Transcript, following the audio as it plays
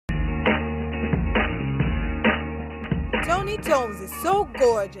Toni Tones is so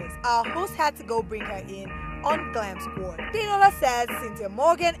gorgeous, our host had to go bring her in on Glamsquad. Dinola says Cynthia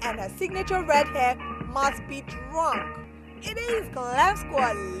Morgan and her signature red hair must be drunk. It is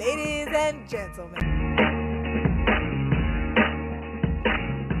Glamsquad, ladies and gentlemen.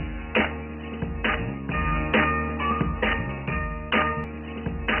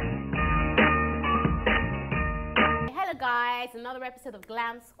 Guys, another episode of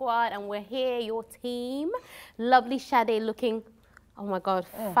Glamsquad, and we're here, your team. Lovely Sade looking, oh my god,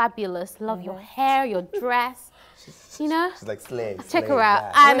 fabulous. Love your hair, your dress. You know? She's like slay. Check her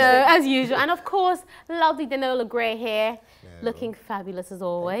out. I know, as usual. And of course, lovely Dinola grey hair. Looking fabulous as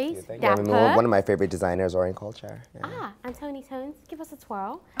always. Thank you. One of my favorite designers are in culture. Yeah. Ah, and Toni Tones, give us a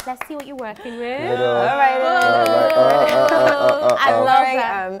twirl. Let's see what you're working with. All right. I love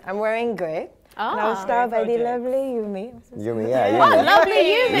that. I'm wearing grey. Oh. And I was styled by the lovely Yumi. Yumi, yeah. Oh, lovely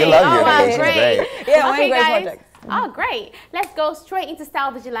Yumi. You love oh, Yumi. wow, She's great. Yeah, okay, great guys. project. Oh, great. Let's go straight into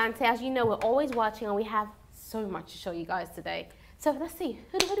Style Vigilante. As you know, we're always watching, and we have so much to show you guys today. So let's see.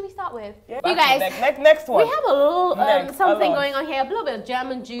 Who do we start with? Yeah. You guys. Next one. We have a little something going on here. A little bit of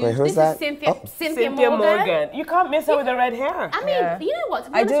German juice. Wait, who's this that? is Cynthia Morgan. You can't miss her with the red hair. I mean, you know what?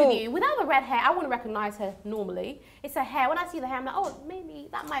 To be honest with you, without the red hair, I wouldn't recognize her normally. It's her hair. When I see the hair, I'm like, oh, maybe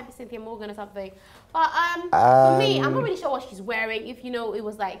that might be Cynthia Morgan or something. But for me, I'm not really sure what she's wearing. If you know, it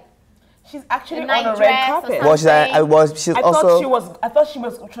was like. She's actually on a red carpet. Well, she's also. I thought she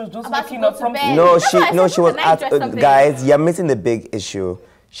was just looking up from. No, she was at. Guys, you're missing the big issue.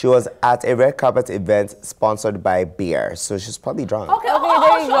 She was at a red carpet event sponsored by beer, so she's probably drunk. Okay, there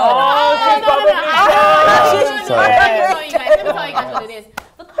you go. Let me tell you guys what it is.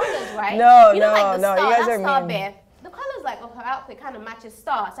 The colors, right? No, you guys are mean. The colors like of her outfit kind of matches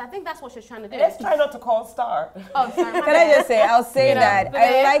Star, so I think that's what she's trying to do. Let's try not to call Star. Oh, sorry. Can I just say? I'll say that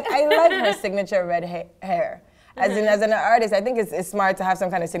I like her signature red hair. As an artist, I think it's smart to have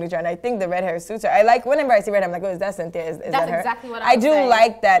some kind of signature, and I think the red hair suits her. I like whenever I see red, I'm like, oh, is that Cynthia? Is that her? That's exactly what I do say.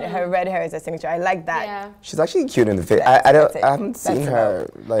 like that her red hair is a signature. I like that. Yeah. She's actually cute in the face. I haven't seen her.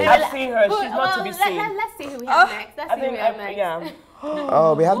 Like, I've seen her. She's not to be seen. Let's see who we have next. Let's see who we have next. Yeah.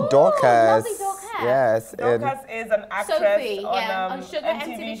 Oh, we have Dorcas. Lovely Dorcas. Yes. Dorcas is an actress Sophie, on Sugar,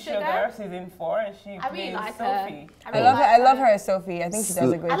 MTV Sugar season 4, and she plays Sophie. I love her as Sophie. I think she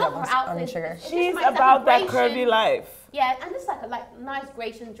does a great job on Sugar. She's about that curvy life. Yeah, and just like a nice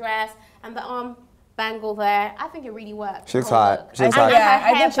Grecian dress and the arm bangle there. I think it really works. She looks hot. She looks hot. Yeah,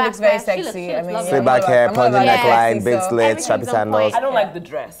 I think she looks very sexy. I mean, straight back hair, pointy neckline, big slits, strappy sandals. I don't like the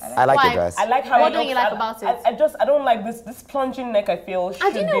dress. I like the dress. I like how what don't you like about it? I don't like this plunging neck. I feel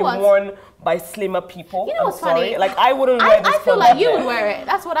should be worn by slimmer people. You know what's funny? Like I wouldn't wear this. I feel like you would wear it.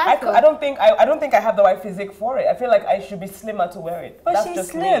 That's what I feel. I don't think I have the right physique for it. I feel like I should be slimmer to wear it. But that's she's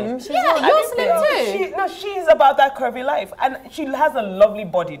just slim. Me. Yeah, you're slim too. She's about that curvy life, and she has a lovely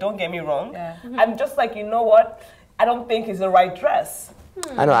body. Don't get me wrong. Yeah. I'm just like, you know what? I don't think it's the right dress.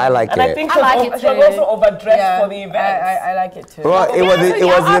 I know, I like it. And I think she was also overdressed for the event. I like it too. Well, it was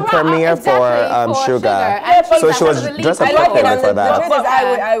the premiere for Sugar. Yeah, so she was dressed appropriately for that.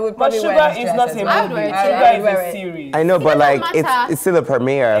 I would probably Sugar wear is not a movie. Sugar is a series. I know, but like it's still a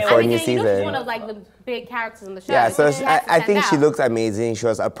premiere for a new season. She's one of like the big characters in the show. Yeah, so I think she looks amazing. She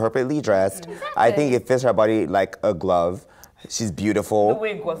was appropriately dressed. I think it fits her body like a glove. She's beautiful. The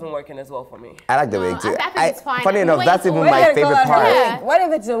wig wasn't working as well for me. I like the wig too. I think it's fine. Funny enough, that's even my favorite part. Yeah. What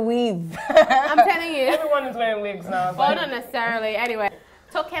if it's a weave? I'm telling you. Everyone is wearing wigs now. Well, not necessarily. Anyway,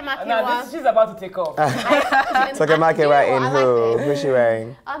 Tokemakiwa. No, she's about to take off. Tokemakiwa in who? Who's she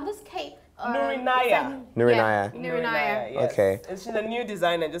wearing? This cape. Nurinaya. Nurinaya. Yes. Okay. She's a new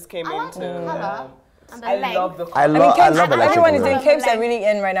designer, just came into. Color. I love the color. I love electric everyone is blue. doing capes are really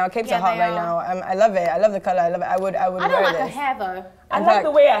in right now. Capes are hot right now. I love it. I love the color. I love it. I would I wear don't like this. her hair though. I like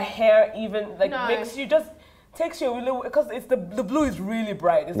the way her hair even makes you just takes you a little because it's the blue is really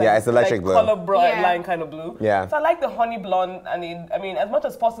bright. It's it's electric blue. Color bright line kind of blue. Yeah. So I like the honey blonde. I mean, as much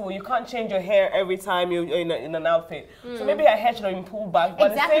as possible, you can't change your hair every time you're in an outfit. So maybe her hair should have been pulled back.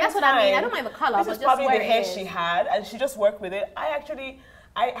 But Exactly. at the same That's what I mean. time, I don't mind the color, this but is just probably where the it hair is. she had, and she just worked with it.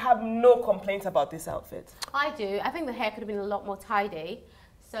 I have no complaints about this outfit. I do. I think the hair could have been a lot more tidy.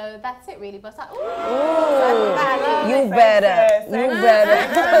 So that's it really. But it's like, ooh. You better. Who's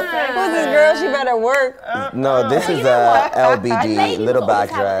this girl? She better work. No, this is a LBD, little black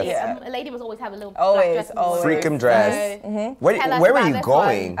dress. A lady must always have a little black dress. Always. Freakum dress. Where were you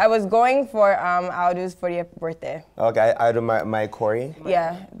going? I was going for Audu's 40th birthday. Okay, I do my Corey.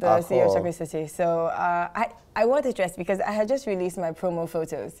 Yeah, the CEO of Chocolate City. So I wore the dress because I had just released my promo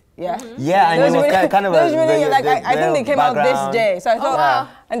photos. Yeah. Yeah, and it was kind of I think they came out this day. So I thought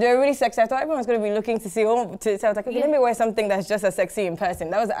And they were really sexy. I thought everyone was going to be looking to see. So I was like, okay, let me wear something that's just as sexy in person.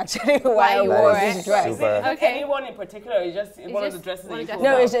 That was actually why I wore this dress. Anyone in particular, or just one of the dresses that you pulled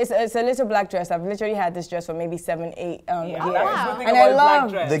No, out? it's a little black dress. I've literally had this dress for maybe 7, 8 years. Wow. And I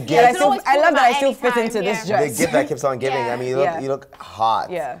love the gift. Yeah, I love that I still fit into this dress. The gift that keeps on giving. I mean, you look hot.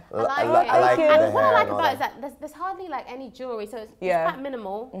 I like it. the And what I hair like and all about it that. is that there's hardly like any jewelry, so it's quite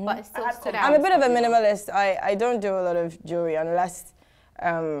minimal, but it's still stood out. I'm a bit of a minimalist. I don't do a lot of jewelry unless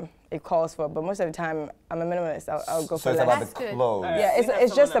it calls for it, but most of the time I'm a minimalist. I'll go for less. So it's about the clothes. Yeah,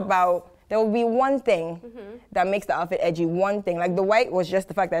 it's just about, there will be one thing that makes the outfit edgy, one thing. Like the white was just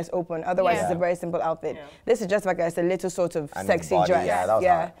the fact that it's open, otherwise it's a very simple outfit. This is just like it's a little sort of sexy dress. Yeah, that was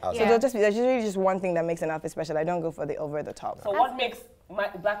hot. So there's usually just one thing that makes an outfit special. I don't go for the over the top. So what makes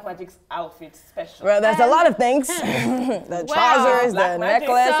Black Magic's outfit special? Well, there's a lot of things. The trousers, the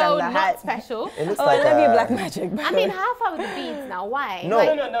necklace, and the hat. Special. It looks I love you, Black Magic. I mean, how far with the beads now? Why? No.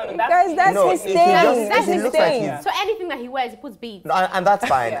 Guys, that's his thing. That's his thing. So anything that he wears, he puts beads. No, and that's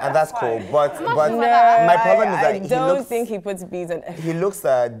fine, and that's cool. But No, my problem is that I don't think he puts beads on. he looks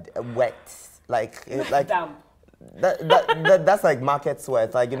wet, like damp. That's like market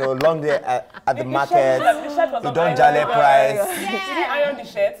sweat, like long day at the market. You don't jolly price. He didn't iron the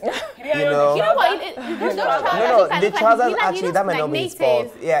shirt. He didn't You know. You know what? No, the trousers actually that might not be his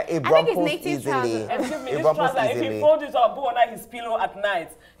fault. Yeah, it I think it's rumples native easily. trousers. Excuse me, It this rumples trouser, if he easily. folds it up, put under his pillow at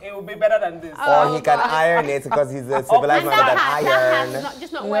night, it will be better than this. Or he can iron it because he's a civilized man that That iron. hat's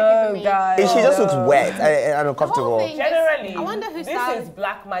just not working for me. God. She just looks wet and uncomfortable. thing- Generally, I wonder who this styled is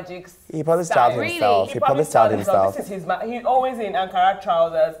Black Magic's He probably styled style. himself. Really? He probably styled himself. This is his. He's always in Ankara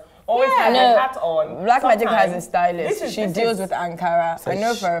trousers. Always has No. a hat on. Black Magic has a Sometimes- stylist. She deals with Ankara. I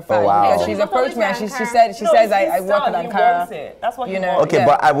know for a fact wow. because she's approached me and she Ankara. says I work with He Ankara. wants it. That's what he You know. wants. Okay, Yeah.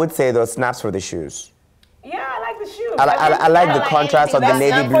 but I would say those snaps for the shoes. Yeah, I like the shoes. I like the like contrast of the anything.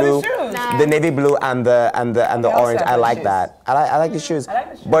 navy That's for blue, the shoes. Nah. the navy blue and the also orange. have I the like shoes. that. I like the shoes. I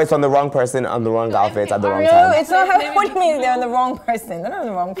like the shoes. But it's on the wrong person, on the wrong outfit at the wrong No, time. it's not. What do you mean they're on the wrong person? They're not on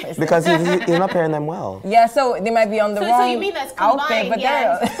the wrong person. Because he's not pairing them well. Yeah, so they might be on the So wrong you mean that's outfit, combined, but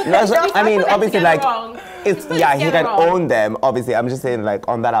yeah. I mean, obviously, like wrong. it's Put it he together can wrong. own them. Obviously, I'm just saying like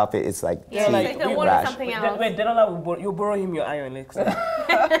on that outfit, it's like Yeah, too so you can order rash. something else. Wait, Denola, you borrow him your iron legs.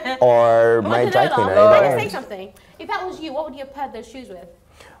 Or my dry cleaner. Let either me way. say something. If that was you, what would you have paired those shoes with?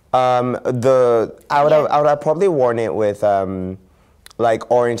 I would have probably worn it with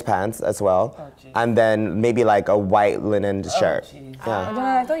like orange pants as well, and then maybe like a white linen shirt. jeez.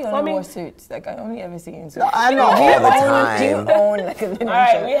 I thought you only wore suits. Like I only ever see you in suits. I know all the Do you time. own like a linen All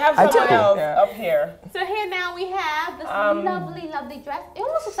right, shirt? we have I do. someone else up here. So here now we have this lovely dress. It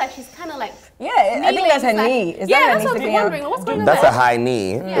almost looks like she's kind of like Yeah, I think that's her knee. Is yeah, that her that's knee what I was sticking out? wondering. What's going on That's there? a high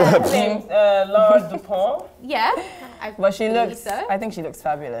knee. Yeah. His name's Laura Dupont. Yeah. But she believe looks, so. I think she looks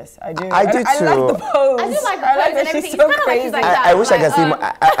fabulous. I do. I do I like too. the pose. I do like the I like pose and that everything. she's It's so kinda like crazy. she's like that. I wish I could Like, see more.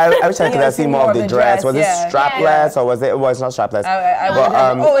 I wish I could have seen more of the dress. Was it yeah. strapless or was it? Well, it's not strapless.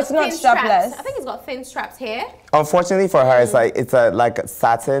 Oh, it's not thin straps. strapless. I think it's got thin straps here. Unfortunately for her, it's like like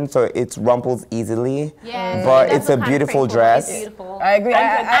satin, so it rumples easily. Yeah. But It does it's a look kinda beautiful crinkly. dress. It's beautiful. I agree.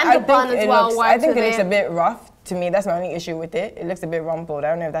 And I the bun think as it well looks. works I think it with looks a it. bit rough. To me, that's my only issue with it. It looks a bit rumpled. I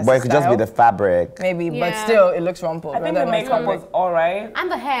don't know if that's But the it could just be style. the fabric. Maybe, but Yeah. still, it looks rumpled. I think rather the than makeup was alright. And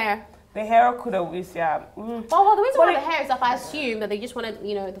the hair. The hair could have, yeah. Well, the reason why the hair is up, I assume that they just wanted,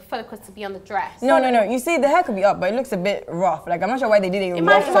 the focus to be on the dress. No. You see, the hair could be up, but it looks a bit rough. Like I'm not sure why they did it. It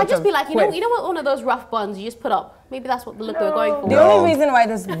might just be like, you know what, one of those rough buns you just put up. Maybe that's what the look they were going for. The No. only reason why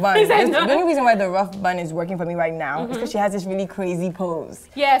this bun, He said no. the only reason why the rough bun is working for me right now is because she has this really crazy pose.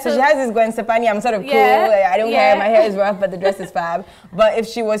 Yeah, So so- she has this Gwen Stefani. I'm sort of cool. Yeah, Like, I don't yeah. care. My hair is rough, but the dress is fab. But if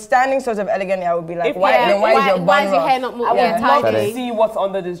she was standing sort of elegantly, I would be like, If- why? yeah, Then why is your bun why is your rough? hair not more I would yeah, love to tidy? see what's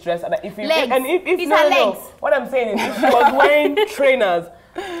under this dress. And if you Legs. and if These no, are no, legs. what I'm saying is, if she was wearing trainers,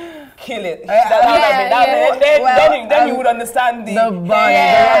 kill it. yeah. Then you would understand the The bun,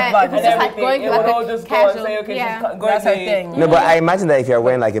 Yeah, the rough it's bun. just like everything. going It like would a all just casual, go and say, okay, yeah. she's going That's her to thing. No, but I imagine that if you're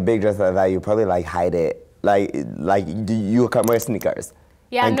wearing like a big dress like that, you probably like hide it. Like you can wear sneakers.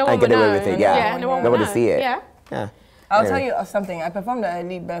 Yeah, and, no and one get would away know. with it. Yeah, no one would nobody know. see it. Yeah. Yeah. I'll Anyway. tell you of something. I performed at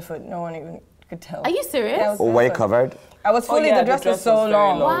Elite barefoot. No one even could tell. Are you serious? Yeah, I was Oh, were you barefoot. covered? I was fully, yeah, the the dress dress was so was very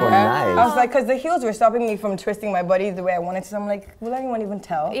long. long. Oh, nice. I was like, because the heels were stopping me from twisting my body the way I wanted to. So I'm like, will anyone even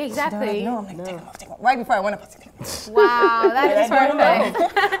tell? Exactly. So they're like, no, I'm like, take them off, take them off. Right before I went up, I was like, take them off. Wow, that is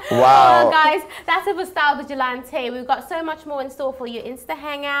perfect. Wow. Well, guys, that's it for Style Vigilante. We've got so much more in store for you. Insta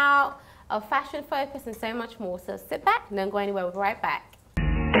Hangout, a fashion focus, and so much more. So sit back and don't go anywhere. We'll be right back.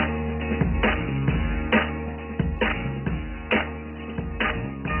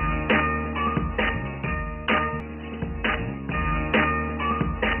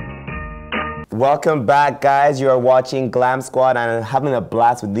 Welcome back, guys. You are watching Glamsquad, and I'm having a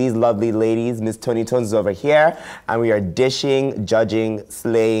blast with these lovely ladies. Miss Toni Tones is over here, and we are dishing, judging,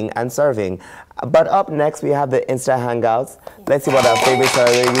 slaying, and serving. But up next, we have the Insta Hangouts. Let's see what our favorite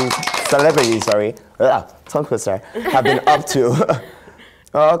celebrities, tongue twister, have been up to.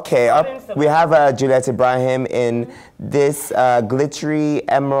 Okay, we have Juliet Ibrahim in this glittery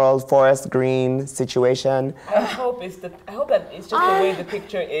emerald forest green situation. I hope that it's just the way the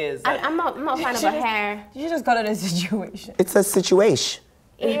picture is. I'm not a fan of her hair. You just call it a situation. It's a situation.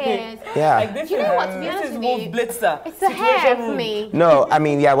 It is. Yeah. Like this, You know what, to be honest with you, Blitzer. it's the hair for me. No, I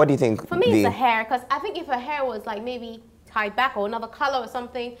mean, yeah, what do you think? For me, it's the hair, because I think if her hair was like maybe tied back or another color or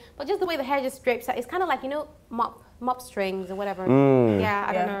something, but just the way the hair just drapes out, it's kind of like, you know, mop strings or whatever. Yeah,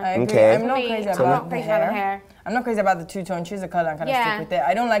 I don't know. I agree. Okay. I'm not crazy about the hair. I'm not crazy about the two-tone. Choose a color and kind of stick with it.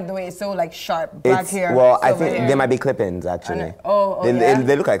 I don't like the way it's so like sharp, black hair. Well, I think they might be clip-ins actually.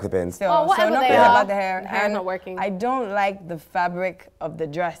 They look like clip-ins. So not crazy about the hair. The hair's not working. I don't like the fabric of the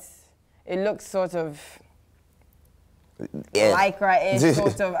dress. It looks sort of lycra-ish,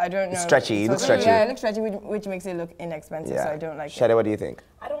 sort of, I don't know. Stretchy, it looks stretchy. Yeah, it looks stretchy, which makes it look inexpensive, so I don't like Shade, what do you think?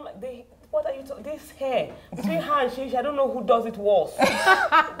 I don't like what are you talking? This hair between her and Shishi, I don't know who does it worse.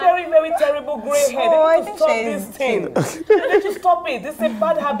 Very, very terrible grey hair. They need to stop this thing. They need to stop it. This is a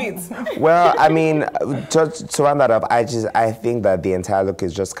bad habit. Well, I mean, just to round that up, I think that the entire look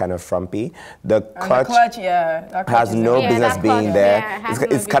is just kind of frumpy. The clutch has no business being there. Yeah,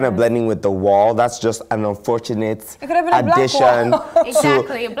 it's kind of blending with the wall. That's just an unfortunate addition.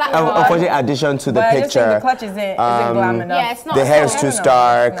 Exactly, a black wall. Unfortunate addition to the picture. The clutch isn't glam enough. Yeah, it's not. The hair is too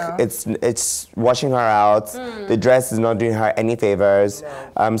stark. No. It's washing her out. The dress is not doing her any favors.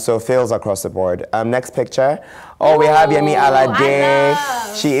 So fails across the board. Next picture. Oh, we have Yemi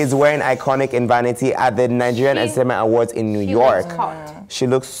Alade. She is wearing iconic in Vanity at the Nigerian Entertainment Awards in New York. She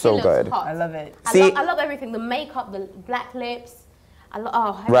looks so good. Hot. I love it. I love everything. The makeup, the black lips.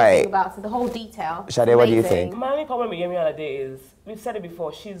 Everything about it. The whole detail. Shade, what do you think? My only problem with Yemi Alade is, we've said it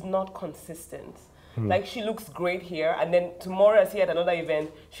before, she's not consistent. Like, she looks great here, and then tomorrow I see her at another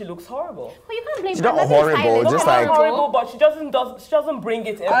event, she looks horrible. Well, you can't blame her. She's not horrible, just like horrible, but she doesn't bring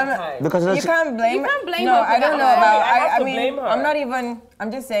it every time. Because you can't blame her. No, I don't know about. I mean, I'm not even.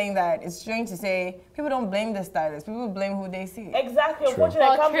 I'm just saying that it's strange to say people don't blame the stylist. People blame who they see. Exactly. Unfortunately,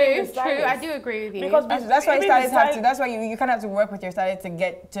 I can't blame the stylist. True. I do agree with you. Because that's why stylists have to. That's why you kind of have to work with your stylist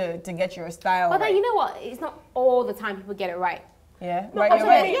to get your style. But then you know what? It's not all the time people get it right. Yeah, no, right, you're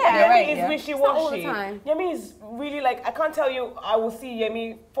right. Yemi is wishy-washy. Time. Yemi is really like, I can't tell you, I will see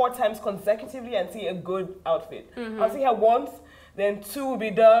Yemi 4 times consecutively and see a good outfit. I'll see her once, then 2 will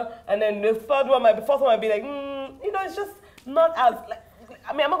be done, and then the fourth one might be like, you know, it's just not as, like,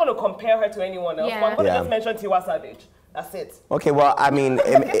 I mean, I'm not going to compare her to anyone else, but I'm going to just mention Tiwa Savage. That's it. Okay, well, I mean,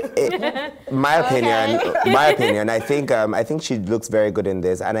 my opinion, I think she looks very good in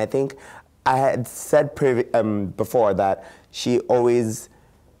this, and I think I had said before that she always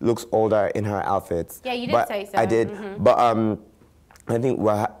looks older in her outfits. Yeah, you did say so. I did, but I think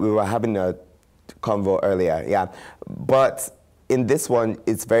we were having a convo earlier, yeah. But in this one,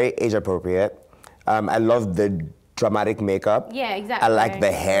 it's very age appropriate. I love the dramatic makeup. Yeah, exactly. I like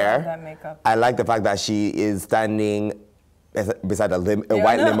the hair. I love that makeup. I like the fact that she is standing beside a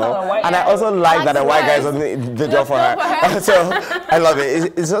white limo. And I also like that a white guy is on the door for her. So I love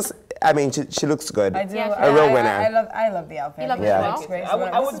it. It's just, I mean, she looks good. I do. A real winner. I love the outfit. You love it as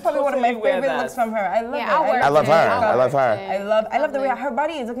well? This is probably one of my favorite looks from her. I love it. I love her. I love the way her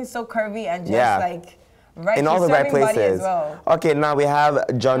body is looking so curvy and just like right in all the right places. Well. Okay, now we have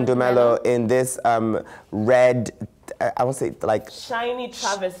John Dumelo in this red, I won't say like shiny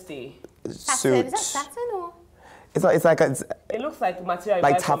travesty suit. Is that satin or? It's like it looks like material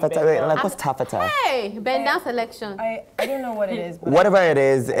like taffeta. Like what's taffeta? Hey, bend down selection. I don't know what it is. But whatever it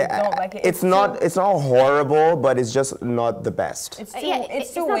is, I don't like it. It's not horrible, but it's just not the best. It's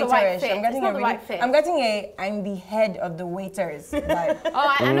too waiterish. I'm getting I'm the head of the waiters vibe.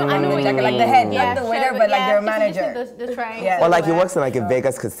 Oh, I know what you mean. Like the head, not the waiter, but like their manager. The tray. Or like he works in like a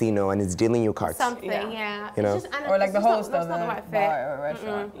Vegas casino and is dealing you cards. Something, yeah. You know, or like the host of the bar or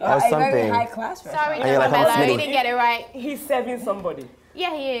restaurant. Or something. Very high class restaurant. Sorry, you didn't get it right. He's serving somebody.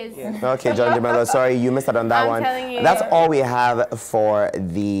 Yeah, he is. Yeah. Okay, John Dumelo, sorry, you missed out on that one. Telling you. That's all we have for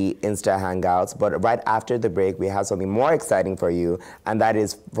the Insta Hangouts, but right after the break, we have something more exciting for you, and that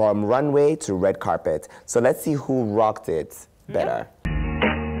is from runway to red carpet. So let's see who rocked it better.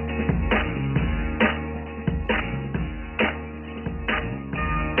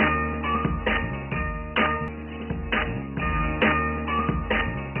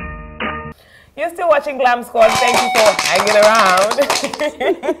 You're still watching Glamsquad. Thank you for hanging around.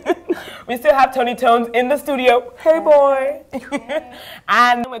 We still have Toni Tones in the studio. Hey, boy.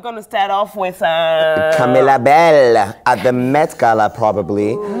 And we're going to start off with Camilla Belle at the Met Gala,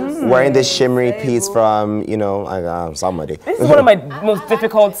 probably, wearing this shimmery piece from, you know, somebody. This is one of my most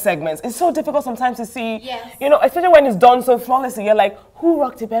difficult segments. It's so difficult sometimes to see, you know, especially when it's done so flawlessly. You're like, who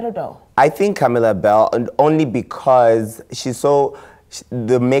rocked it better, though? I think Camilla Belle, only because she's so...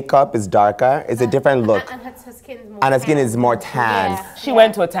 The makeup is darker. It's a different look. And her skin is more and her skin is more tan. Yeah. She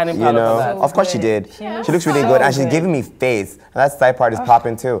went to a tanning parlor for that. Of course she did. She looks really so good. And she's good. giving me face. And that side part is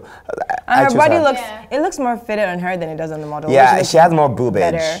popping too. And her body looks, it looks more fitted on her than it does on the model. Yeah, she has more boobage.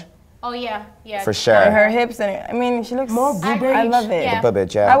 Better. Oh, yeah. For sure. And her hips, and I mean, she looks more boobage. I love it. Yeah. The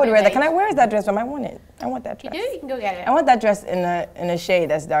boobage, yeah. I would wear that. Can I wear that dress from? I want it. I want that dress. You do? You can go get it. I want that dress in a shade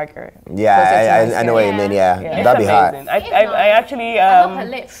that's darker. Yeah, I know what you mean, yeah. It's That'd be hot. amazing. I actually... I love her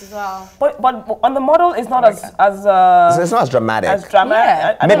lips as well. But on the model, it's not So it's not as dramatic.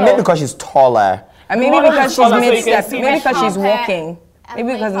 Yeah. Maybe because she's taller. And maybe model because is she's taller, so you can mid-step. see Maybe the because she's shape. walking.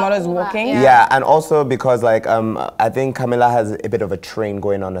 Maybe because the model is walking. Yeah, and also because like I think Camilla has a bit of a train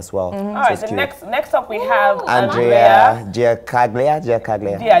going on as well. All right, so next up we have Andrea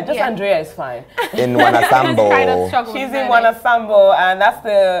Giacaglia. Yeah, just Andrea is fine. In Wanasambo. She's in Wanasambo, and that's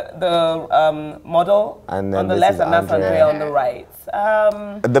the model And on then the this left, is and that's Andrea. Andrea on the right.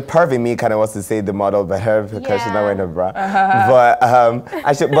 The pervy me kind of wants to say the model better because she's not wearing a bra, but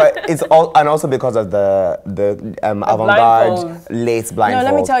actually, but it's all and also because of the avant-garde lace blindfold.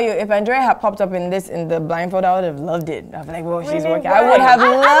 No, let me tell you, if Andrea had popped up in the blindfold, I would have loved it. I'd be like, whoa, she's working. I would have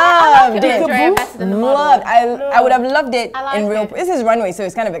loved it. Loved. I would have loved it in real. This is runway, so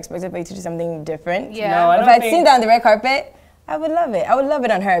it's kind of expected for you to do something different. Yeah. No, If I'd seen that on the red carpet, I would love it. I would love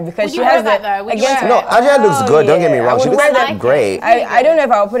it on her because Would she you has wear the that though? Would you against. wear No, it? Andrea looks good. Don't get me wrong. I She would looks wear that. great. I don't know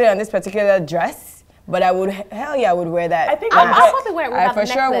if I would put it on this particular dress, but I would. Hell yeah, I would wear that. I think I'll probably wear it without I for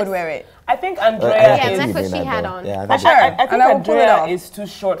the sure would necklace. wear it. I think Andrea Yeah, is. necklace she had on. Yeah, For sure. I think And I would pull it Andrea off. is too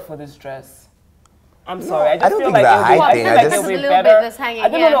short for this dress. I'm sorry. I I just don't feel think like that it'll be, height thing, I just- it'll be There's a little better. bit that's hanging, I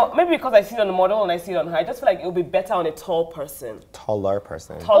don't yeah. know. Maybe because I see it on the model and I see it on her. I just feel like it'll be better on a tall person. Taller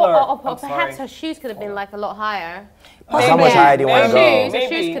person. Taller. Or I'm perhaps sorry. her shoes could have been like a lot higher. How much higher do you want to Maybe. go? The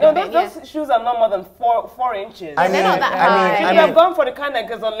shoes could No, have been, those shoes are not more than 4 inches. I they're mean, not that I high. Should mean, you have gone for the kind that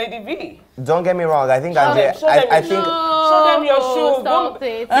goes on Lady V? don't get me wrong. I think Andrea. show them I your think. Show them your shoes. Stop Don't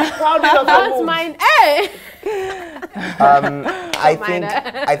it. be proud of your That's boobs. mine. Hey!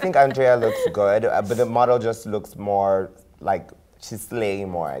 I think Andrea looks good, but the model just looks more like she's slaying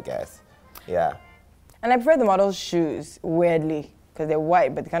more, I guess. Yeah. And I prefer the model's shoes, weirdly, because they're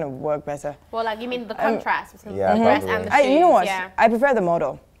white, but they kind of work better. Well, like you mean the contrast between yeah, the dress probably. and the shoes? You know what? Yeah. I prefer the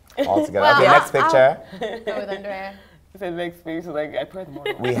model. Altogether. Well, Okay, next picture. Go with Andrea. If it makes me so like I prefer the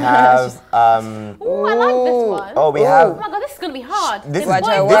model. We have. Ooh, I like this one. Oh, we Oh have. my god, this is gonna be hard. This is Watch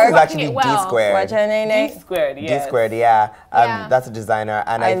her this work. is actually D Well. squared. Watch her nene. D squared, D yes. squared, yeah. Yeah. That's a designer,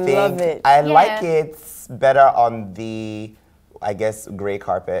 and I I think love it. I Yeah. like it better on the, I guess, gray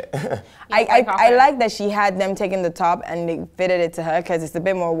carpet. I like that she had them taking the top and they fitted it to her because it's a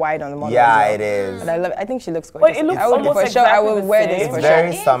bit more wide on the model. Yeah, as well. it is. But I love it. I think she looks gorgeous. But it looks I would almost for sure. I exactly would the wear same. this It's for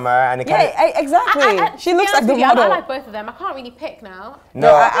very sure. summer, and it kind of. Yeah, exactly. She looks like the I model. like both of them. I can't really pick now.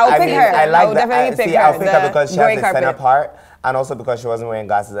 No, I'll pick mean, her. I like I will that. definitely pick See, her, I'll pick her the because she gray has the center carpet. part, and also because she wasn't wearing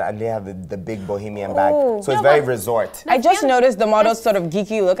glasses, and they have the big bohemian bag, Ooh. so You it's know very what? resort. I just noticed the model's sort of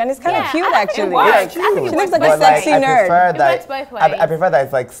geeky look, and it's kind of Yeah, cute I think it actually. works. Yeah, I think it cute. works looks like a both sexy ways. I nerd. prefer It that. works both ways. I prefer that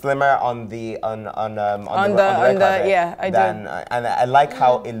it's like slimmer on the red carpet. Yeah, I do. And I like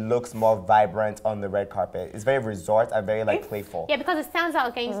how it looks more vibrant on the red carpet. It's very resort and very like playful. Yeah, because it stands out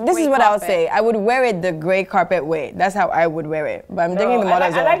against This grey is what I would carpet. say. I would wear it the gray carpet way. That's how I would wear it. But I'm thinking the I model like,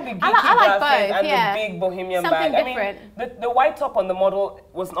 as I well. like the geeky I like glasses both, and yeah. the big bohemian Something bag. different. I mean, the white top on the model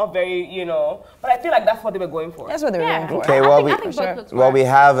was not very, you know, but I feel like that's what they were going for. That's what they were Yeah. going for. Okay, I well think, we I think both looks well we work.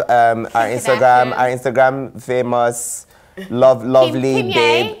 have our Kardashian. Instagram famous lovely Kim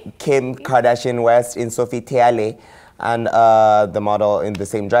babe Kim Kardashian West in Sophie Tiale, and the model in the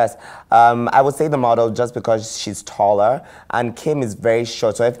same dress. I would say the model just because she's taller, and Kim is very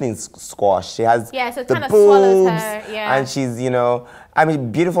short, so everything's squashed. She has Yeah, so it the kinda swallows boobs, her, yeah. and she's, you know, I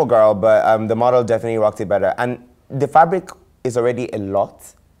mean, beautiful girl, but the model definitely rocked it better. And the fabric is already a lot,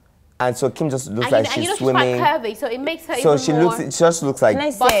 and so Kim just looks like and she's you know swimming. she's quite curvy, so it makes her So even she more. looks, it just looks like Can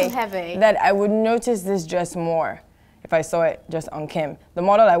I Bottom say heavy. that I would notice this dress more if I saw it just on Kim? The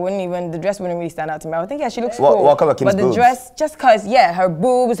model, the dress wouldn't really stand out to me. I would think, yeah, she looks cool. What color Kim's But the boobs? dress, just cause, yeah, her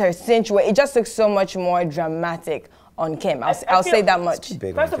boobs, her cinch, it just looks so much more dramatic on Kim. I'll say that much.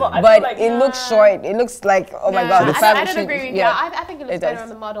 First of all, but like, it looks short. It looks like, oh my God. I don't agree with you. I think it looks better on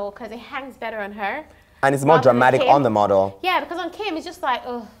the model because it hangs better on her. And it's more dramatic on the model. Yeah, because on Kim, it's just like,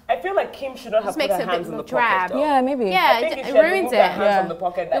 ugh. I feel like Kim should not have put her hands in the pocket. Yeah, maybe. Yeah, I think it ruins it. Hands from the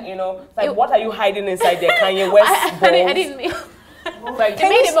pocket. That, you know, it's like, what are you hiding inside there? Kanye West balls? I didn't mean. Like, it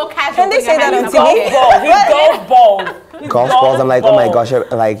made it more casual. Can they say that on TV? Golf balls. Golf balls. I'm like, oh my gosh, you're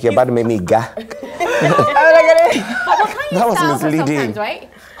about to make me gah. That was misleading, right?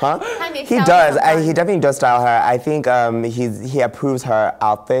 Huh? He does. He definitely does style her. I think he approves her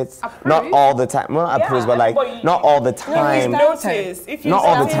outfits. Not all the time. Well, not approves, but like not all the time. Not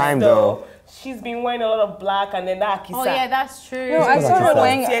all the time though. She's been wearing a lot of black and then that Akisa. Oh yeah, that's true. No, I saw her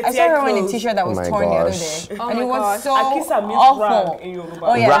wearing a t-shirt that was torn the other day. And it was so awful.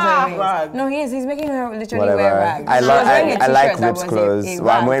 Oh yeah, no, he is. He's making her literally wear rags. I like ripped clothes. Well,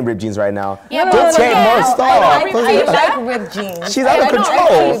 I'm wearing ripped jeans right now. Yeah, don't take more stuff. I like ripped jeans. She's out of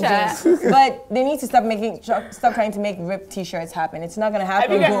control. But they need to stop trying to make ripped t-shirts happen. It's not gonna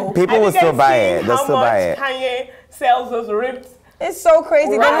happen. People will still buy it. They'll still buy it. Kanye sells those ripped. It's so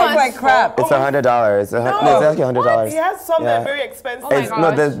crazy. They look like crap. It's $100. No, it's actually $100. He has some that are very expensive.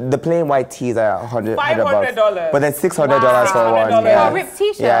 No, the plain white tees are $100. $500. But then $600 for one. Yeah. A ripped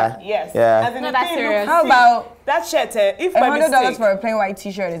t-shirt. Yeah. Yes. Yeah. No, that's serious. How about that shirt? If $100 for a plain white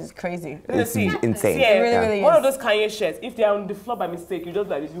t-shirt is crazy. It's insane. Yeah, really is. One of those Kanye shirts. If they are on the floor by mistake, you just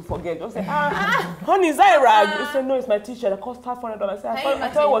like you forget. Just say, honey, is that a rag? You say, no, it's my t-shirt. It costs $500. I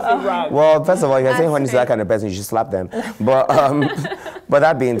thought it was a rag. Well, first of all, if you're saying honey's that kind of person, you should slap them. But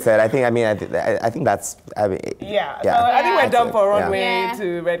that being said, I think that's. Yeah. I think we're done for runway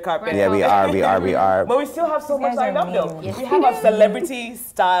to red carpet. Yeah, we are. But we still have so much lined up though. Yes, we have a celebrity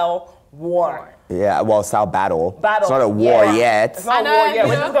style war. Yeah, well, style battle. It's not a war yet. It's not a war yet.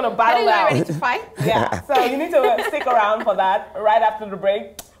 We're just gonna battle out. Ready to fight? Yeah. So you need to stick around for that. Right after the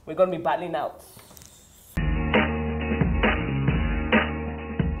break, we're gonna be battling out.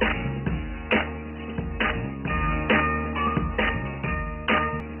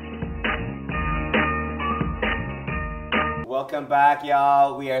 Welcome back,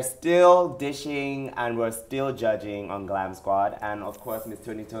 y'all. We are still dishing and we're still judging on Glamsquad. And of course, Miss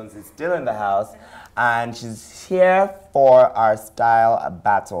Toni Tones is still in the house. And she's here for our style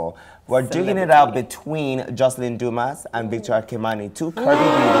battle. We're duking it out between Jocelyn Dumas and Victoria Kimani, two curvy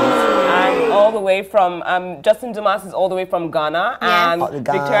beauties. I'm all the way from, Jocelyn Dumas is all the way from Ghana. And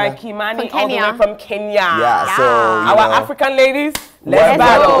Victoria Kimani all the way from Kenya. Yeah, so, our African ladies, let's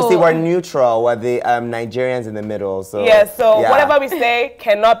battle. See, we're neutral. We're the Nigerians in the middle. So whatever we say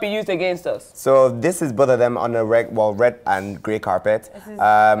cannot be used against us. So this is both of them on a red and grey carpet in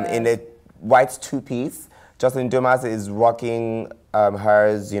a white two-piece. Jocelyn Dumas is rocking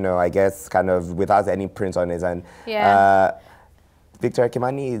hers, I guess, kind of without any prints on it. And Victoria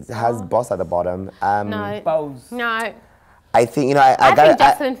Kimani has boss at the bottom. No. I think,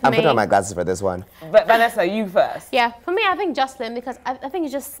 I'm putting on my glasses for this one. But Vanessa, you first. Yeah, for me, I think Jocelyn, because I think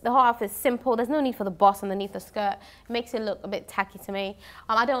it's just, the whole outfit is simple. There's no need for the boss underneath the skirt. It makes it look a bit tacky to me.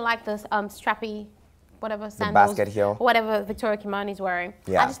 I don't like this strappy, whatever, sandals. The basket heel. Or whatever Victoria Kimani's wearing.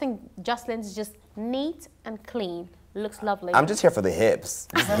 Yeah. I just think Jocelyn's just neat and clean. Looks lovely. I'm just here for the hips.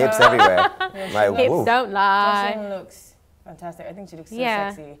 Just hips everywhere. Like, hips don't lie. Jocelyn looks fantastic. I think she looks so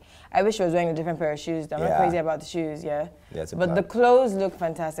sexy. I wish she was wearing a different pair of shoes. I'm not crazy about the shoes, but the clothes look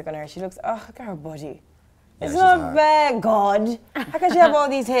fantastic on her. She looks, look at her body. It's not bad, God. How can she have all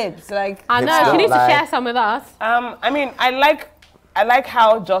these hips? Like, I know, she needs to share some with us. I mean, I like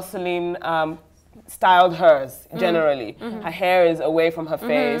how Jocelyn styled hers generally. Her hair is away from her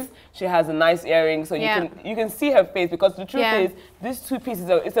face. She has a nice earring, so you can see her face, because the truth is this two-piece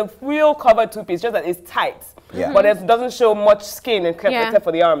it's a real covered two-piece, just that it's tight. But it doesn't show much skin except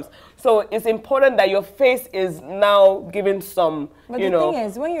for the arms. So it's important that your face is now given some, But the thing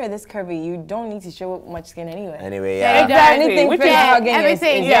is, when you're this curvy, you don't need to show much skin anyway. Exactly. Anything which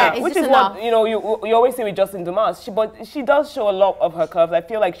everything. Which is what you always see with Jocelyn Dumas. But she does show a lot of her curves. I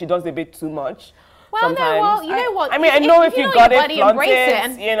feel like she does a bit too much. Well, sometimes. no, well, you know what? I mean, I know if you got it flaunted,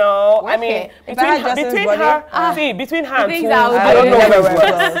 I mean, between her and Tools, I don't know where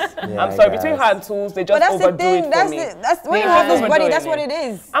we're I'm sorry, between her and Tools, they just overdo it for me. That's when you have this body, that's what it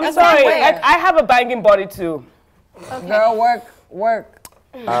is. I'm sorry, like, I have a banging body too. Girl, work.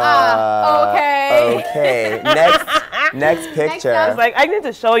 Okay. Next picture. I was like, I need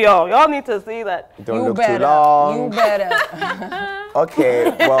to show y'all. Y'all need to see that. Don't look too long. You better. Okay,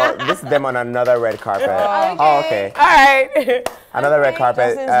 well, this is them on another red carpet. Okay. All right. Another red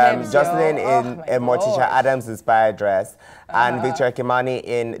carpet. Jocelyn in a Morticia Adams inspired dress, and Victoria Kimani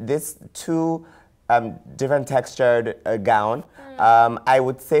in this two different textured gown. I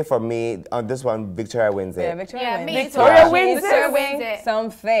would say for me, on this one, Victoria wins it. Yeah, Victoria wins. Victoria wins it. Some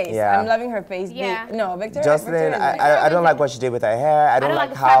face. Yeah. I'm loving her face. Yeah. No, Victoria. Jocelyn, I don't like what she did with her hair. I don't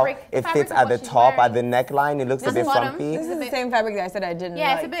like how it fits at the top, at the neckline. It looks a bit funky. This is the same fabric that I said I didn't like.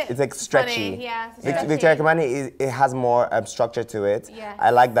 Yeah, it's a bit. It's like stretchy. Funny. Yeah, Victoria Kimani, it has more structure to it. Yeah.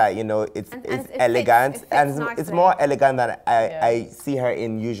 I like that, you know, it's elegant. It fits and it's more elegant than I see her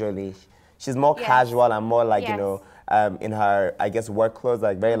in usually. She's more casual and more like, you know, in her, I guess, work clothes,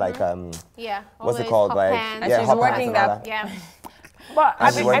 like very like, what's it called? Like, and she's working that. Yeah. But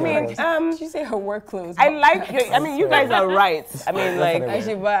I mean, she say her work clothes. I like. I mean, you guys are right. I mean, like.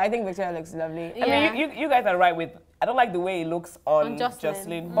 Actually, but I think Victoria looks lovely. I mean, you guys are right with. I don't like the way it looks on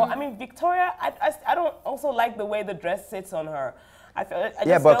Jocelyn. But I mean, Victoria, I don't also like the way the dress sits on her. I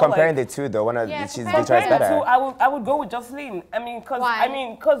but comparing the two though, she's Victoria's better. I would go with Jocelyn. I mean,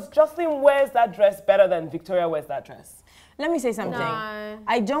 because Jocelyn wears that dress better than Victoria wears that dress. Let me say something. No.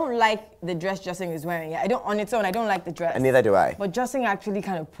 I don't like the dress Jocelyn is wearing. I don't, on its own, I don't like the dress. And neither do I. But Jocelyn actually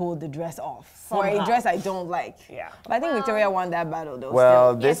kind of pulled the dress off. For a dress I don't like. Yeah. But I think Victoria won that battle though.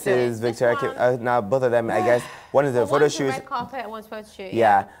 Well, this is Victoria. Now both of them, I guess, one is the photo shoot. Red carpet, one's photo shoot.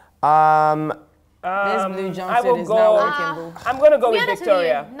 Yeah. This blue jumpsuit is not working, boo. I'm gonna go with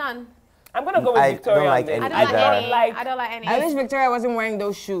Victoria. None. I'm gonna go with Victoria. I don't like any. I wish Victoria wasn't wearing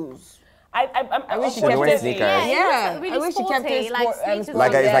those shoes. I wish she kept it sneakers. Yeah, I wish she kept it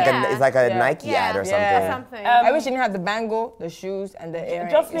it's like a Nike ad or something. I wish she didn't have the bangle, the shoes, and the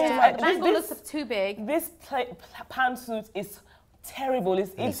earrings. The bangle looks too big. This pantsuit is terrible.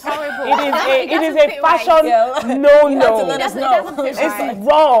 It's horrible. It is a fashion no. It's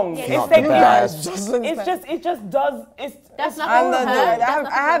wrong. It just does. That's not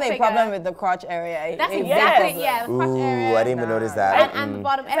I have a problem with the crotch area. That's exactly the crotch area. I didn't even notice that. And the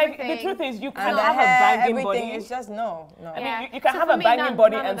bottom, everything. The truth is, you can't have a banging body. It's just no. I mean, you can have a banging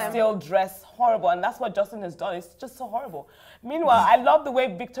body and still dress horrible, and that's what Jocelyn has done. It's just so horrible. Meanwhile, I love the way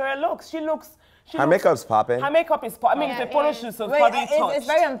Victoria looks. Her makeup's popping. Her makeup is popping. I mean, it's a photo shoot, so it's probably touched. It's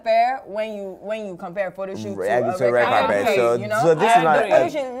very unfair when you compare a photo shoot to a red carpet. So this is not. Photo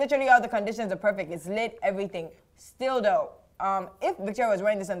shoot, literally all the conditions are perfect. It's lit, everything. Still though, if Victoria was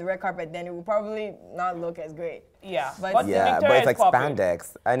wearing this on the red carpet, then it would probably not look as great. Yeah, but it's like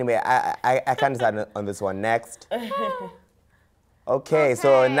spandex. Anyway, I can't decide on this one. Next. Okay,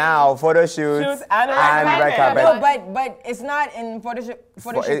 so now photo shoots and red carpet. No, but it's not in photo shoot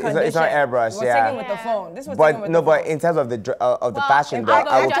condition. It's not airbrush, We're taking with the phone. This was taken with the phone. But in terms of the fashion, though,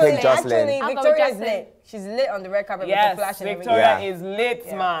 I would pick Jocelyn. Actually, Victoria is lit. She's lit on the red carpet with the flash and everything. Victoria is lit,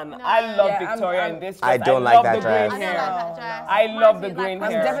 man. No. I love Victoria in this dress. I don't like that dress. I love the green hair.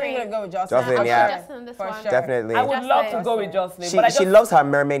 I'm definitely going to go with Jocelyn. Jocelyn, yeah. For sure. Definitely. I would love to go with Jocelyn. She loves her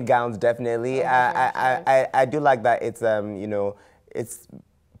mermaid gowns, definitely. I do like that it's, you know, it's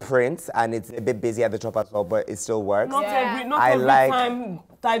print and it's a bit busy at the top as well, but it still works. Not every time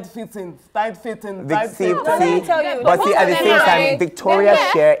tight fitting. Let me tell you. But see, at the same time, Victoria's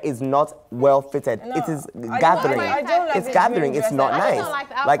hair is not well fitted. It is gathering. It's gathering. It's not nice.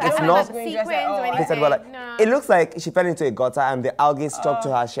 Like it's not fitted well. It looks like she fell into a gutter and the algae stuck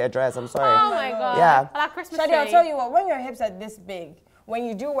to her sheer dress. I'm sorry. Oh my god. Yeah. Like Christmas Shadi, I'll tell you what. When your hips are this big, when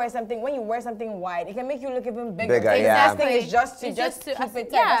you wear something wide, it can make you look even bigger. Yeah. The thing is just to keep it tight.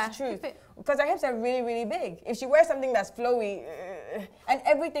 That's the truth. Because her hips are really, really big. If she wears something that's flowy, and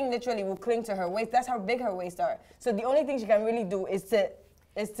everything literally will cling to her waist. That's how big her waist are. So the only thing she can really do is to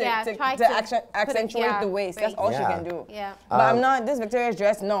accentuate the waist. That's all she can do. Yeah. But I'm not, this Victoria's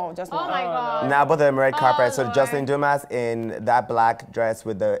dress, no, just not. Oh my god. Now, both of them red carpet. So Jocelyn Dumas in that black dress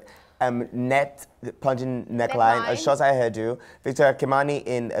with the net plunging neckline, a short side hairdo. Victoria Kimani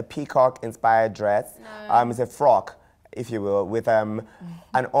in a peacock-inspired dress. It's a frock, if you will, with an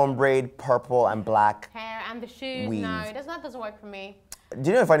ombre purple and black hair and the shoes. Weave. No, that doesn't work for me.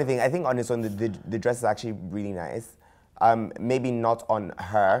 Do you know a funny thing? I think on its own, the dress is actually really nice. Maybe not on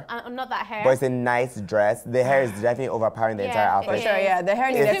her. Not that hair. But it's a nice dress. The hair is definitely overpowering the entire outfit. For sure, yeah. The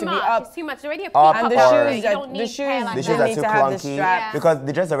hair needs to be up. It's too much. It's already a up and the shoes are too clunky because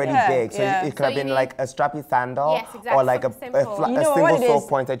the dress is already big. So it could have been like a strappy sandal or like a single sole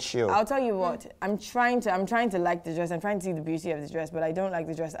pointed shoe. I'll tell you what. I'm trying to like the dress. I'm trying to see the beauty of the dress, but I don't like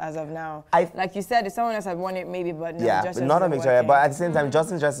the dress as of now. Like you said, if someone else had worn it, maybe, but no, yeah, but not on Victoria. But at the same time,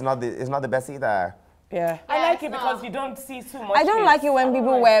 Justin's dress is not the best either. Yeah. I like it because you don't see too much. I don't like it when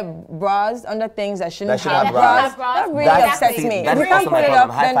people wear bras under things that shouldn't have bras. That really upsets me. If you can't put it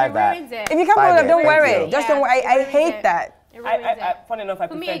up, then if you can't put it up, don't wear it. Just don't wear. I hate that. Funny enough, I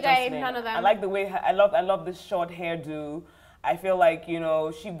prefer Jocelyn. none of them. I like the way I love this short hairdo. I feel like she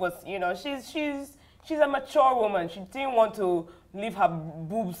was she's she's a mature woman. She didn't want to leave her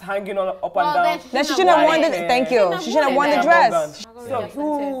boobs hanging on, up and down. Then she shouldn't have worn the, thank you. She shouldn't have worn the dress. So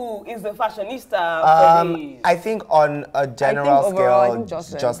who is the fashionista for these? I think on a general scale,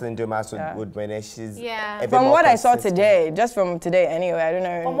 Jocelyn Dumas would win it. She's from what I saw today, just from today anyway, I don't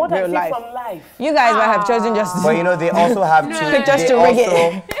know. From what I see from life. You guys might have chosen just. But you know, they also have just to rig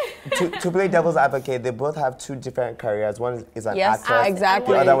it. To play devil's advocate, they both have two different careers. One is an actor,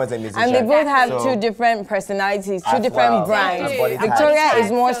 exactly. The other one's a musician. And they both have two different personalities, two different brands. Victoria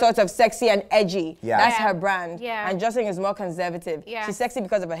is more sort of sexy and edgy. That's her brand. And Jocelyn is more conservative. She's sexy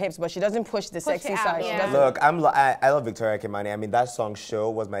because of her hips, but she doesn't push the sexy side. Look, I love Victoria Kimani. I mean, that song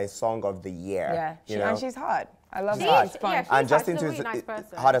 "Show" was my song of the year. And she's hot. I love her. She's fun. And Justin too is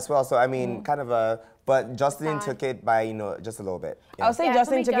hot as well. So I mean, kind of a. But Jocelyn took it by, you know, just a little bit. I'll say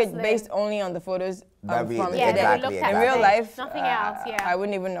Jocelyn took it based only on the photos from today. Exactly. In real life, nothing else, I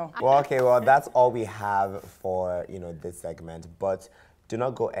wouldn't even know. Well, okay, well, that's all we have for, you know, this segment. But do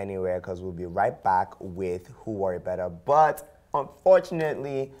not go anywhere because we'll be right back with Who Wore It Better. But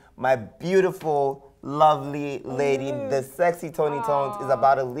unfortunately, my beautiful, lovely lady, the sexy Toni Tones, is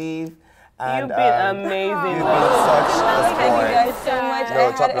about to leave. And, you've been amazing. You've been such a sport. Thank you guys so much.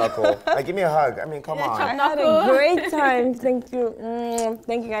 No, chop knuckle. Like, give me a hug. I mean, come on. I had a great time. Thank you.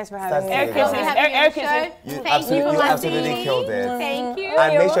 Thank you guys for having me. You absolutely killed it. Thank you.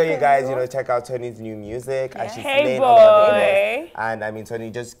 And make sure you guys, you know, check out Toni's new music. And she's Hey playing all over the boy. place. And I mean, Toni,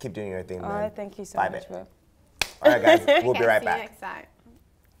 just keep doing your thing, man. Thank you so much, bro. All right, guys. We'll be right back. See you next time.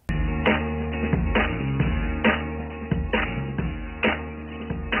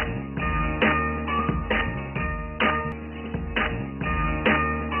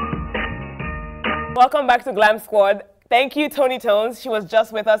 Welcome back to Glam Squad. Thank you, Toni Tones. She was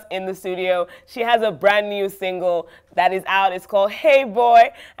just with us in the studio. She has a brand new single that is out. It's called Hey Boy,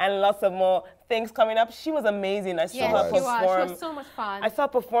 and lots of more things coming up. She was amazing. I saw her perform. She was so much fun. I saw her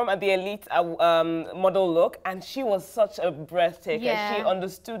perform at the Elite model look, and she was such a breathtaker. She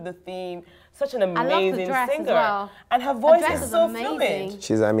understood the theme. Such an amazing singer, and her voice is so fluid.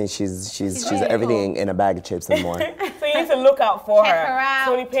 She's everything in a bag of chips and more. So you need to look out for Check her out.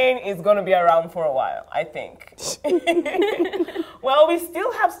 Toni Payne is going to be around for a while, I think. Well, we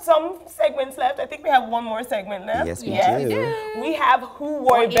still have some segments left. I think we have one more segment left. Yes, we do. We have Who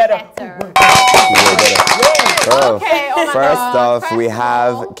Wore It Better. First off, we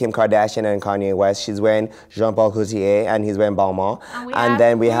have Kim Kardashian and Kanye West. She's wearing Jean-Paul Gaultier and he's wearing Balmain. And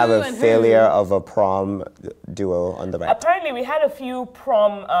then we have a failure of a prom duo on the right. Apparently, we had a few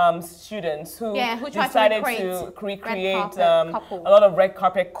prom students who decided to recreate a lot of red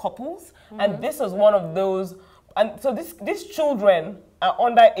carpet couples. And this was one of those. And so these children are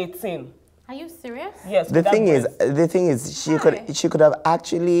under 18. Are you serious? Yes. The thing is, she could have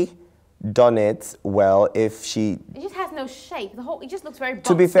actually done it well if she. It just has no shape. It just looks very.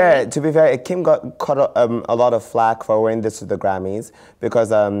 To be fair, Kim got caught a lot of flack for wearing this to the Grammys because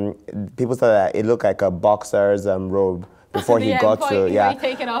people said that it looked like a boxer's robe before he got to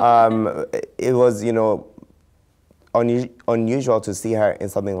take it off. It was, you know, unusual to see her in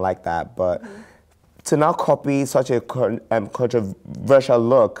something like that, but to now copy such a controversial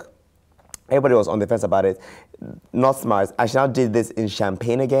look, everybody was on the fence about it. Not smart. And she now did this in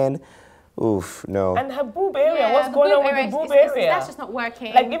Champagne again. Oof, no. And her boob area, what's going on with the boob area? That's just not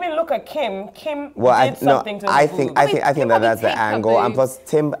working. Like, even look at Kim. Kim did something to the boob. I think that's the angle. And plus,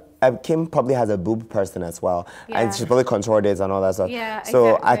 Kim probably has a boob person as well. And she probably contoured it and all that stuff. Yeah,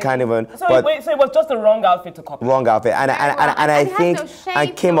 so I can't even. So it was just the wrong outfit to copy. Wrong outfit. And I think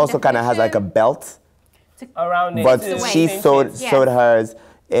and Kim also kind of has like a belt around it. But she sewed hers.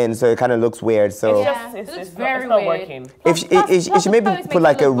 And so it kind of looks weird. So it's not working. If she maybe put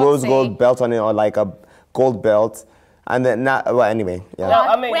like a rose gold belt on it or like a gold belt, and then anyway,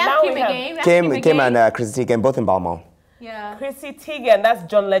 Now we have Kim and Chrissy Teigen both in Balmain. Yeah. Chrissy Teigen, that's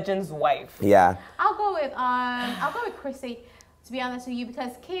John Legend's wife. Yeah. I'll go with Chrissy, to be honest with you,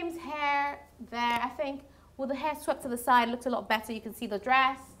 because Kim's hair there, I think, with the hair swept to the side, looks a lot better. You can see the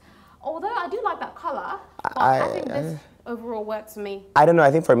dress. Although I do like that color, but I think this overall works for me. I don't know.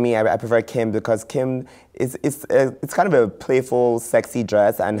 I think for me, I prefer Kim because Kim it's kind of a playful, sexy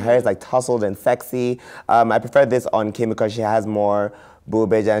dress, and her is like tousled and sexy. I prefer this on Kim because she has more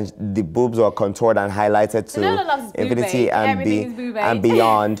boobage, and the boobs are contoured and highlighted to infinity and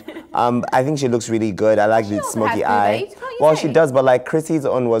beyond. I think she looks really good. I like the smoky eye. Well, she does, but like Chrissy's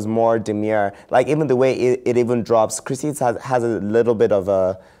own was more demure. Like even the way it even drops. Chrissy's has a little bit of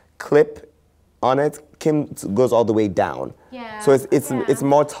a clip on it. Kim goes all the way down. Yeah. So it's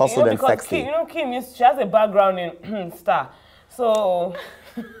more tousled and sexy. Kim, she has a background in Star. So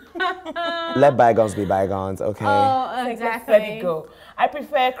Let bygones be bygones, okay? Oh, exactly. Let it go. I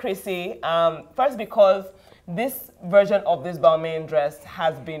prefer Chrissy, first because this version of this Balmain dress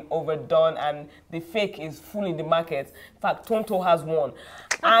has been overdone and the fake is full in the market. In fact, Tonto has one.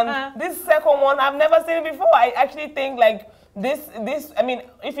 And this second one, I've never seen it before. I actually think like this, I mean,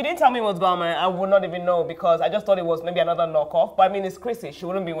 if you didn't tell me it was Balmain, I would not even know because I just thought it was maybe another knockoff. But I mean, it's Chrissy. She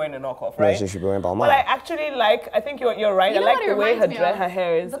wouldn't be wearing a knockoff, right? Yeah, she should be wearing Balmain. But I actually like, I think you're right. You know I like the way her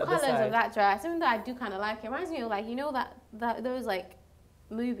hair is. The colors of that dress, even though I do kind of like it, reminds me of like, you know that those like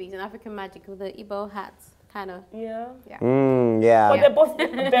movies in African Magic with the Igbo hats, kind of. Yeah. Yeah. Yeah. But they're both,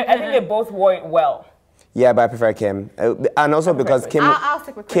 I think they both wore it well. Yeah, but I prefer Kim. And also because Kim, I'll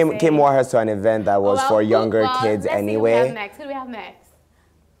stick with Kim wore hers to an event that was for younger kids anyway. Who do we have next?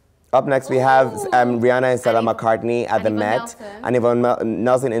 Up next, we have Rihanna and Stella McCartney at the Met. And Yvonne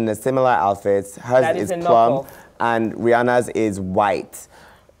Nelson in a similar outfit. Hers is plum, and Rihanna's is white.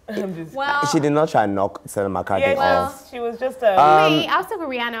 Well, she did not try and knock Stella McCartney off. She was just me, I'll stick with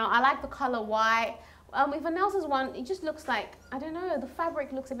Rihanna. I like the color white. Yvonne Nelson's one, it just looks like, I don't know, the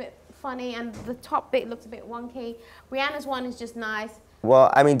fabric looks a bit funny and the top bit looks a bit wonky. Rihanna's one is just nice.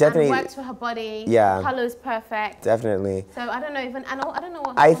 Well, I mean, definitely. And works for her body. Yeah. The color's perfect. Definitely. So I don't know, I don't know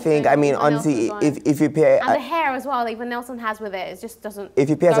what. I think, I mean, honestly, if you pay. And the hair as well, Yvonne Nelson has with it, it just doesn't. If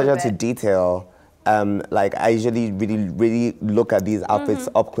you pay attention to detail, like I usually really look at these outfits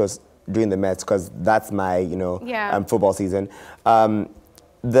up close during the Mets because that's my, you know, football season.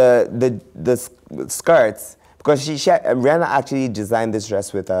 The skirts, because Rihanna actually designed this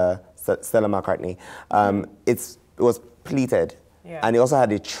dress with Stella McCartney. It was pleated, and it also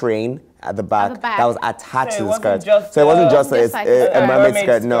had a train at the back that was attached to the skirt. So it wasn't just a mermaid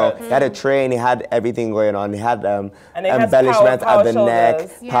skirt. No, it had a train. It had everything going on. It had embellishments at the neck,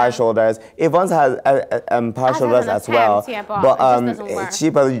 power shoulders. Yvonne's has power shoulders as well, but she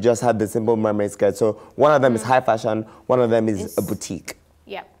probably just had the simple mermaid skirt. So one of them is high fashion. One of them is a boutique.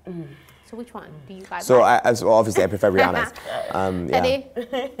 Yep. So which one do you guys like? So obviously I prefer Rihanna's. Teddy,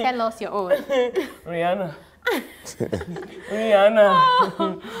 tell us your own. Rihanna.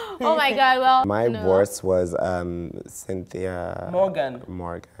 Rihanna. Oh my God, well. My worst was Cynthia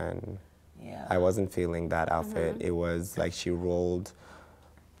Morgan. Yeah. I wasn't feeling that outfit. It was like she rolled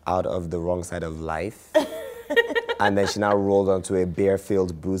out of the wrong side of life. And then she now rolled onto a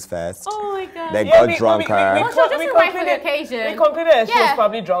beer-filled booze fest. Oh my God. They got drunker. We concluded she was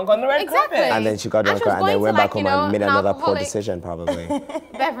probably drunk on the red carpet. And then she got drunker and then went back home and made another poor decision, probably.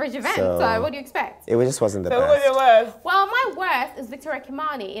 Beverage event, so what do you expect? It just wasn't the best. So what was your worst? Well, my worst is Victoria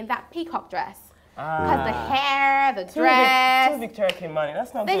Kimani in that peacock dress. Because the hair, the dress. Two Victoria Kimani,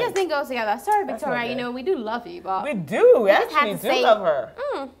 that's not They good. just didn't go together. Sorry, Victoria, you know, we do love you, but... We do, we actually do love her.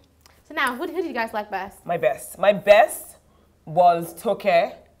 So now, who did you guys like best? My best was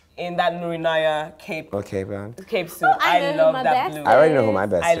Toke in that Nurinaya cape. Okay, man. Cape suit. I love that blue. I already know who my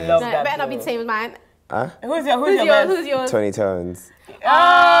best is. I love that better not be the same as mine. Huh? Who's yours? Toni Tones.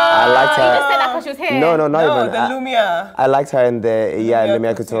 I liked her. You just said that because she was here. No, not even. The Lumia. I liked her in the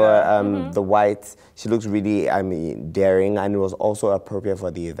Lumia Couture, the white. She looks really, daring, and it was also appropriate for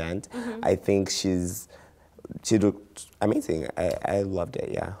the event. I think she looked amazing. I loved it.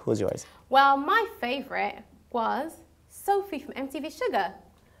 Yeah. Who's yours? Well, my favorite was Sophie from MTV Sugar.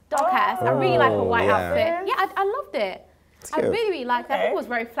 Dollhouse. I really like her white outfit. Yeah, I loved it. I really liked it. I think it was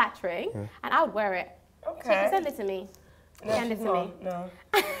very flattering, and I would wear it. Okay. Send it to me. Send it to me. No.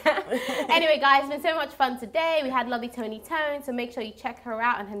 Anyway, guys, it's been so much fun today. We had lovely Toni Tone, so make sure you check her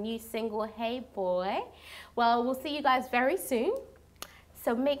out and her new single, Hey Boy. Well, we'll see you guys very soon.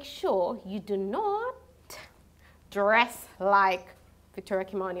 So make sure you do not dress like Victoria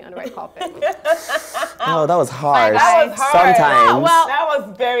Kimani on the red carpet. Oh, that was harsh. That was hard. Sometimes. Yeah, well, that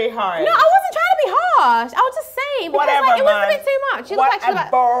was very hard. No, I wasn't trying to be harsh. I was just saying because it was a bit too much. You look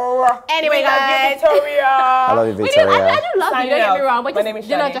like anyway, guys. Victoria. I love you, Victoria. I do love you. Don't get me wrong, but My name is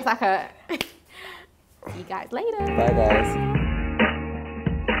you're not just like her. See you guys later. Bye, guys.